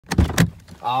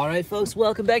All right, folks,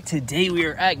 welcome back. Today we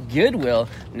are at Goodwill.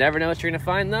 Never know what you're gonna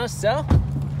find though, so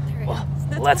well,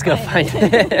 let's go find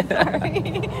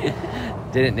it.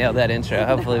 Didn't nail that intro.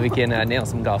 Hopefully we can nail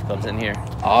some golf clubs in here.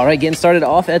 All right, getting started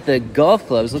off at the golf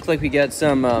clubs. Looks like we got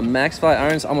some Max Fly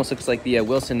irons. Almost looks like the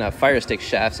Wilson Fire Stick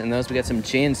shafts. And those, we got some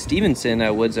Jan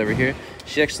Stevenson woods over here.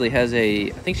 She actually has I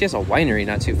think she has a winery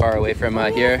not too far away from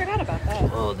here. I forgot about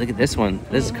that. Oh, look at this one.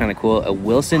 This is kind of cool. A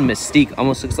Wilson Mystique.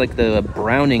 Almost looks like the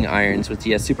Browning irons with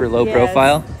the super low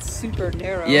profile. It's super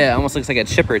narrow. Yeah, almost looks like a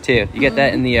chipper too. You get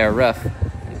that in the rough.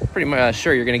 Pretty much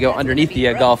sure you're gonna go underneath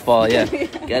the golf ball. Yeah.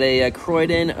 Got a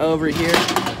Croydon over here.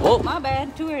 Oh, my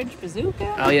bad. 2-inch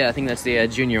bazooka. Oh yeah, I think that's the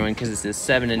junior one because it's the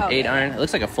 7 and 8 iron. It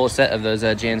looks like a full set of those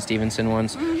Jan Stevenson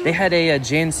ones. They had a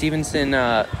Jan Stevenson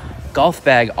golf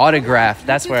bag autographed.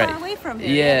 That's where. Far away from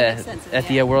here. Yeah, at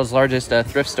the world's largest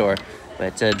thrift store.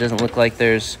 But it doesn't look like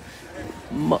there's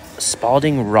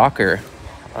Spalding Rocker.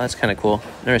 Oh, that's kind of cool.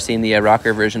 Never seen the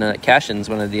rocker version of that. Cashin's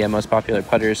one of the most popular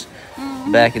putters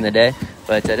back in the day.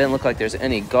 But it didn't look like there's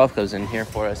any golf clubs in here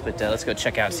for us. But let's go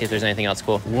check out, see if there's anything else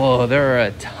cool. Whoa, there are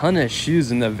a ton of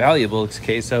shoes in the valuables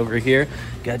case over here.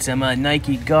 Got some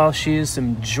Nike golf shoes,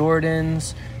 some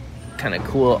Jordans. Kind of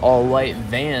cool all white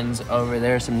Vans over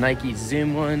there. Some Nike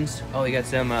Zoom ones. Oh, we got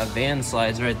some Van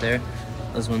slides right there.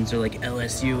 Those ones are like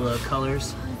LSU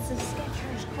colors. It's the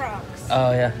Skechers Crocs.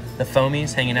 Oh yeah, the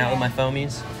foamies, hanging out with my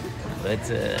foamies. But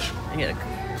I got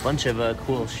a bunch of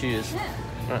cool shoes.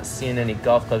 I'm not seeing any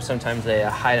golf clubs. Sometimes they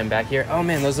hide them back here. Oh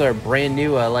man, those are brand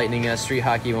new Lightning street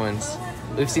hockey ones.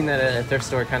 We've seen that at a thrift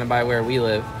store kind of by where we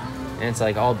live, and it's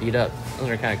like all beat up. Those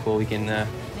are kind of cool. We can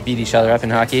beat each other up in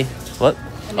hockey. What?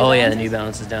 Oh yeah, the New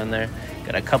Balance is down there.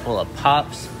 Got a couple of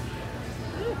pops.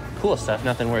 Cool stuff,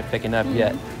 nothing worth picking up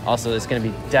yet. Also, it's gonna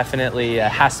be definitely,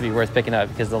 has to be worth picking up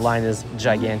because the line is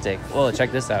gigantic. Whoa,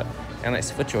 check this out. Got a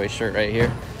nice FootJoy shirt right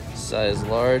here. Size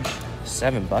large,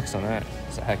 $7 on that.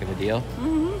 It's a heck of a deal.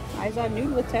 Eyes on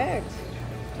nude with tags.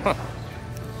 Huh.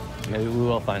 Maybe we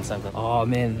will find something. Oh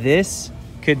man, this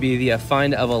could be the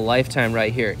find of a lifetime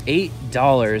right here.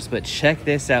 $8, but check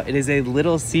this out. It is a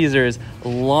Little Caesars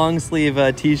long sleeve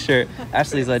t-shirt.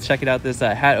 Ashley's checking out this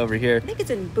hat over here. I think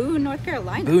it's in Boone, North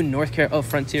Carolina. Boone, North Carolina. Oh,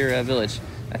 Frontier Village.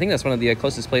 I think that's one of the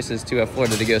closest places to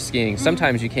Florida to go skiing.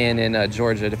 Sometimes you can in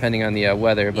Georgia, depending on the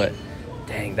weather, but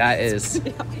dang, that is...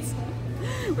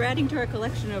 We're adding to our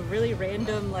collection of really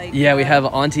random, Yeah, we have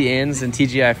Auntie Anne's and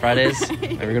TGI Fridays. And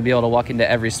we're going to be able to walk into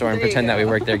every store and pretend that we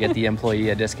work there, get the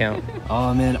employee discount.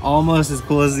 Oh, man, almost as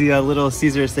cool as the Little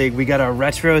Caesars thing. We got a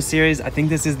retro series. I think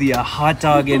this is the hot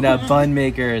dog and bun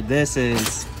maker. That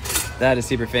is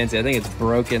super fancy. I think it's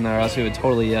broken or else we would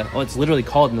totally... it's literally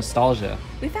called Nostalgia.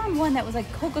 We found one that was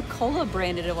like Coca-Cola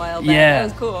branded a while back. Yeah. That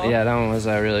was cool. Yeah, that one was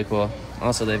really cool.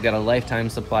 Also, they've got a lifetime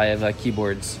supply of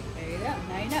keyboards. There you go.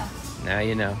 Now you know. Now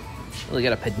you know. Well, they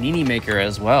got a panini maker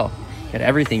as well. Got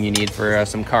everything you need for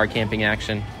some car camping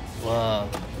action. Whoa.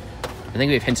 I think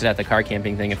we've hinted at the car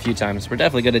camping thing a few times. We're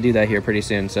definitely going to do that here pretty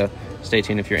soon, so stay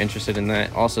tuned if you're interested in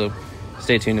that. Also,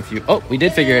 stay tuned if you... Oh, we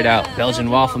did figure it out. Belgian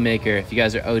waffle maker. If you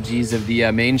guys are OGs of the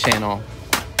main channel.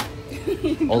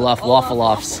 Olaf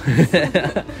Waffle-Offs.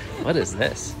 What is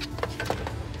this?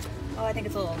 Oh, I think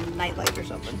it's a little nightlight or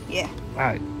something. Yeah.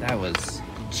 Wow, that was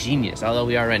genius. Although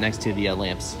we are right next to the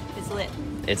lamps. It's lit.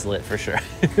 It's lit for sure.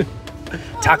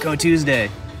 Taco Tuesday.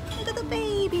 Look at the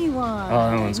baby one.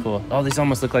 Oh, that one's cool. Oh, these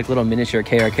almost look like little miniature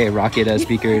KRK rocket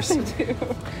speakers. They do.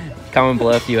 Comment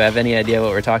below if you have any idea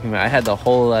what we're talking about. I had the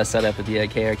whole setup with the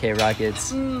KRK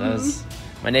rockets.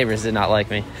 My neighbors did not like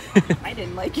me. I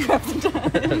didn't like you half the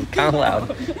time. Kind of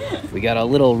loud. We got a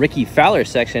little Ricky Fowler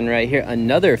section right here.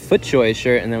 Another FootJoy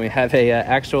shirt, and then we have a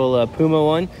actual Puma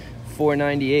one.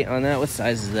 $4.98 on that. What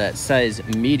size is that? Size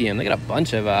medium. They got a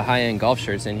bunch of high-end golf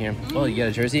shirts in here. Oh, you got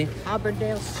a jersey?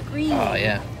 Alberdale Scream. Oh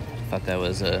yeah, thought that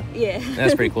was yeah.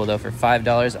 That's pretty cool though for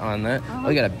 $5 on that. Oh,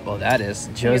 you got a... Oh, that is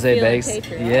Jose Banks.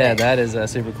 Yeah, that is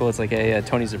super cool. It's like a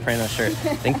Tony Soprano shirt.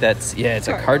 I think that's it's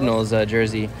a Cardinals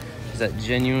jersey. Is that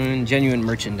genuine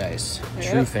merchandise?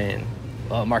 Yep. True fan.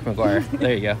 Oh, Mark McGuire.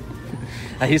 There you go.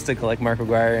 I used to collect Mark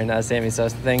McGuire and Sammy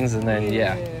Sosa things, and then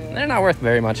they're not worth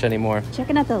very much anymore.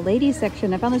 Checking out the ladies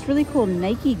section, I found this really cool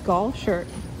Nike golf shirt.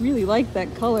 Really like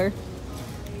that color.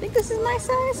 I think this is my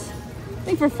size. I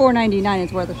think for $4.99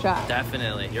 it's worth a shot.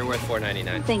 Definitely, you're worth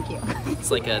 $4.99. Thank you.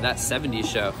 It's like that '70s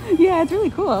show. Yeah, it's really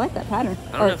cool. I like that pattern.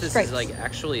 I don't know if this is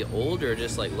actually old or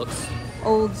just looks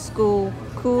old school,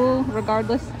 cool.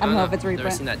 Regardless, I don't know if it's reprint.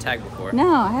 Never seen that tag before.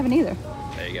 No, I haven't either.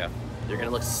 There you go. You're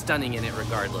gonna look stunning in it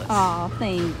regardless. Aw,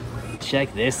 thanks.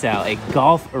 check this out. A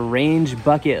golf range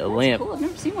bucket lamp. Cool. I've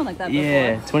never seen one like that before.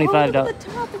 Yeah, $25. Oh, look at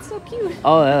the top. It's so cute.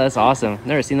 Oh, that's awesome.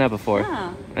 Never seen that before.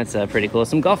 Yeah. That's pretty cool.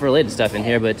 Some golf-related stuff in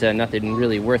here, but nothing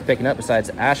really worth picking up besides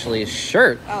Ashley's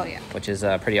shirt. Oh, yeah. Which is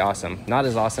pretty awesome. Not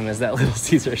as awesome as that Little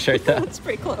Caesar shirt, though. It's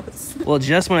pretty close. Well,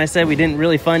 just when I said we didn't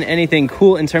really find anything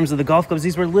cool in terms of the golf clubs,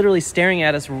 these were literally staring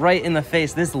at us right in the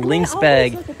face. This Lynx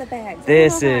bag. Look at the bags.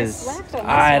 This is,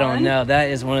 I don't one. know. That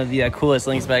is one of the coolest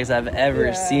Lynx bags I've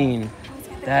ever seen.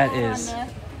 That is,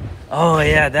 oh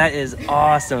yeah, that is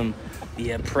awesome.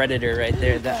 The Predator right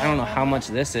there. That, I don't know how much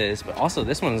this is, but also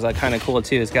this one's kind of cool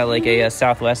too. It's got like a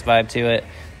Southwest vibe to it.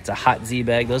 It's a hot Z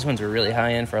bag. Those ones were really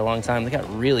high end for a long time. They got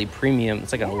really premium.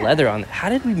 It's like a leather on it. How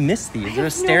did we miss these? They were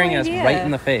staring at us right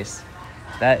in the face.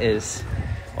 That is,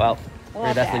 well,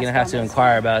 we're definitely going to have to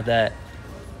inquire about that.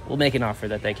 We'll make an offer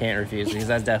that they can't refuse because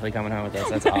that's definitely coming home with us.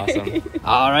 That's awesome.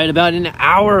 All right, about an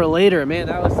hour later, man,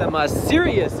 that was some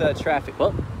serious traffic.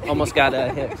 Well, almost got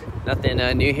hit.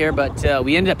 Nothing new here, but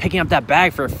we ended up picking up that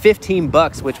bag for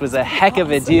 $15, which was a heck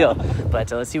of a deal. But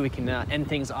let's see if we can end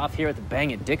things off here with a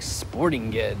bang at Dick's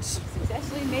Sporting Goods.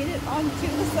 Successfully made it onto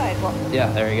the sidewalk.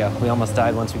 Yeah, there you go. We almost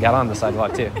died once we got on the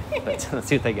sidewalk too. But let's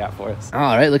see what they got for us. All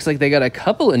right, looks like they got a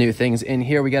couple of new things in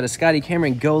here. We got a Scotty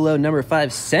Cameron Go Low number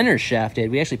 5 center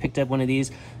shafted. We actually picked up one of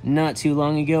these not too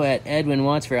long ago at Edwin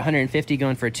Watts for $150,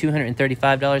 going for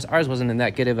 $235. Ours wasn't in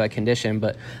that good of a condition,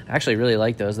 but I actually really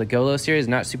like those. The Go Low series,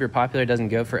 not super popular, doesn't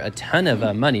go for a ton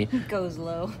of money. Goes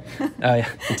low. Oh yeah,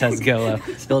 it does go low.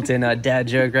 Built-in dad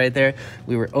joke right there.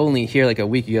 We were only here like a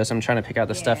week ago, so I'm trying to pick out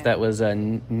the stuff that was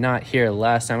not here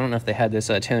last time. I don't know if they had this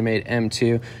TaylorMade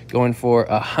M2 going for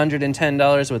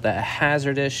 $110 with a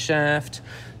hazardous shaft.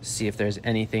 See if there's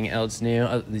anything else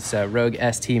new. This Rogue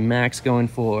ST Max going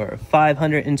for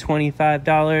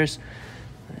 $525.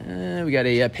 We got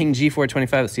a Ping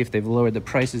G425. Let's see if they've lowered the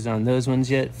prices on those ones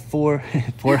yet.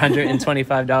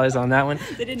 $425 on that one.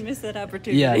 They didn't miss that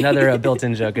opportunity. Yeah, another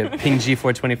built-in joke. A Ping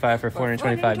G425 for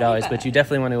 $425. But you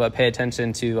definitely want to pay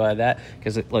attention to that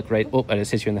because look right. Oh, I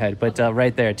just hit you in the head. But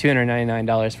right there,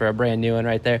 $299 for a brand new one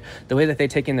right there. The way that they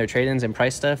take in their trade-ins and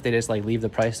price stuff, they just leave the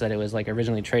price that it was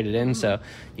originally traded in. So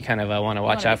you kind of want to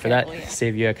watch out for that. Yeah.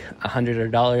 Save you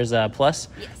 $100 plus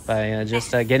by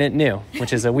just getting it new,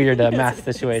 which is a weird math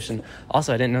situation.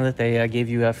 Also, I didn't know that they gave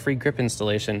you a free grip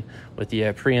installation with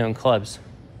the pre-owned clubs.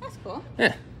 That's cool.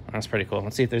 Yeah, that's pretty cool.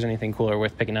 Let's see if there's anything cooler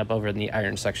worth picking up over in the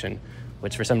iron section,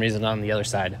 which for some reason on the other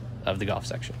side of the golf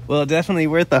section. Well, definitely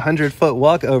worth a 100-foot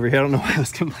walk over here. I don't know why I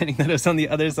was complaining that it was on the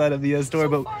other side of the store,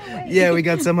 but yeah, we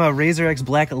got some Razor X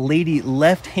Black Lady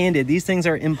left-handed. These things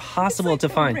are impossible to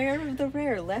find. Rare of the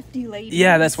rare lefty ladies.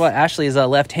 Yeah, that's what Ashley is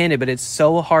left-handed, but it's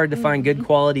so hard to find good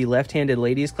quality left-handed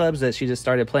ladies clubs that she just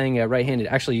started playing right-handed.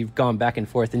 Actually, you've gone back and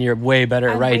forth, and you're way better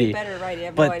at righty. Way better righty. I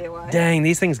have but no idea why. Dang,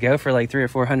 these things go for like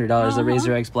 $300 or $400. The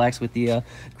Razor X Blacks with the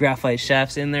graphite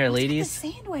shafts in there, ladies.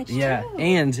 The sandwich, yeah, too.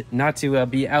 and not to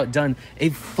be outdone, a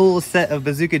full set of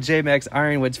Bazooka J-Max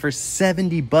ironwoods for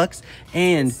 $70,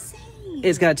 and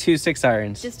it's got 2 6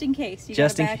 irons. Just in case. You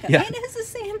Just got in backup. yeah. And it has a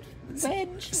sand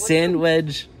wedge. Sand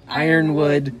wedge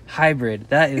ironwood hybrid.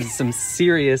 That is some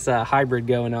serious hybrid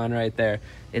going on right there.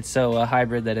 It's so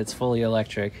hybrid that it's fully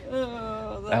electric.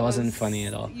 Oh, that wasn't funny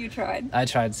at all. You tried. I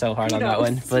tried so hard on that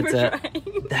one, but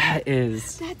that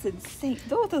is. That's insane.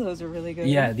 Both of those are really good.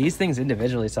 Yeah, these things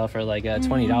individually sell for like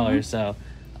 $20. So.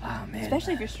 Oh, man.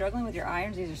 Especially if you're struggling with your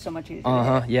irons, these are so much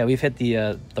easier. Yeah, we've hit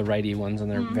the righty ones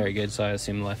and they're very good, so I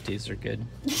assume lefties are good.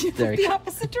 The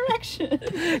opposite direction.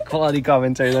 Quality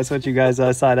commentary, that's what you guys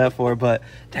signed up for, but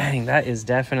dang, that is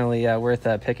definitely worth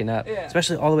picking up. Yeah.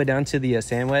 Especially all the way down to the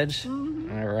sand wedge.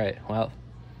 All right, well,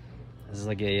 this is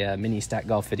like a mini stack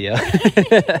golf video.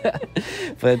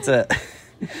 But,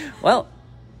 well,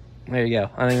 there you go.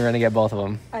 I think we're going to get both of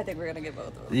them. I think we're going to get both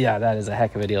of them. Yeah, that is a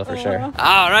heck of a deal for sure.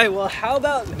 All right, well, how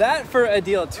about that for a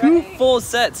deal? 2 full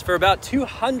sets for about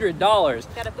 $200.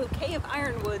 Got a bouquet of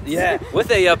ironwoods. Yeah, with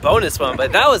a bonus one,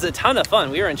 but that was a ton of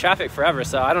fun. We were in traffic forever,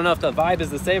 so I don't know if the vibe is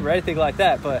the same or anything like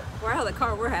that, but... We're out of the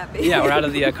car, we're happy. Yeah, we're out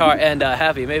of the car and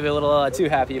happy. Maybe a little too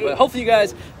happy, but hopefully you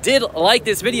guys did like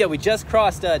this video. We just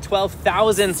crossed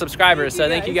 12,000 subscribers, so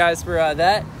thank you guys for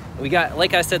that. We got,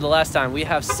 like I said the last time, we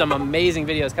have some amazing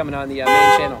videos coming on the main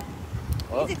channel.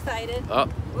 Whoa. He's excited. Oh,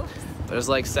 whoops. There's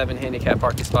like 7 handicap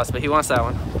parking spots, but he wants that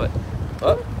one. But,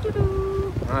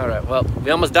 oh. All right, well,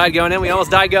 we almost died going in, we almost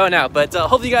died going out. But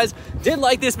hopefully you guys did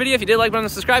like this video. If you did, like button,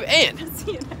 subscribe, and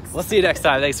we'll see you next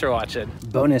time. Thanks for watching.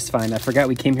 Bonus find. I forgot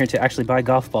we came here to actually buy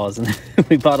golf balls, and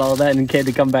we bought all of that and came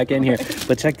to come back in here.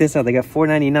 But check this out. They got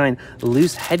 $4.99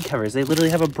 loose head covers. They literally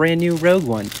have a brand new Rogue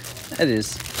one. That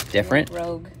is different.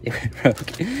 Rogue.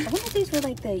 Rogue. I wonder if these were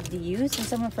like the used and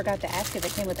someone forgot to ask if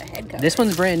it came with a head cover. This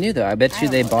one's brand new though. I bet you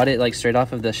they bought that. it like straight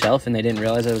off of the shelf and they didn't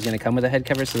realize it was going to come with a head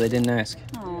cover, so they didn't ask.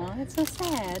 Aw, that's so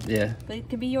sad. Yeah. But it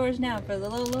could be yours now for the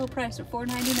low price of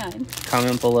 $4.99.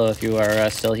 Comment below if you are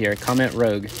still here. Comment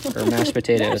Rogue or mashed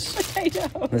potatoes. Mashed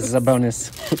potatoes. This is a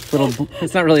bonus.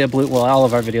 It's not really a blue. Well, all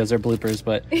of our videos are bloopers,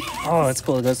 but oh, it's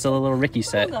cool. It goes to the little Ricky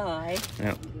set.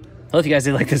 Yeah. Well, if you guys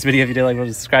did like this video, if you did like,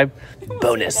 subscribe.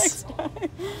 Bonus.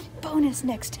 Bonus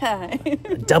next time.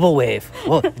 Double wave.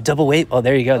 Whoa, double wave. Oh,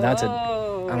 there you go. That's it. I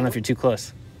Whoa. don't know if you're too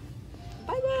close.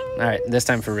 Bye bye. All right, this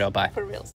time for real. Bye. For real.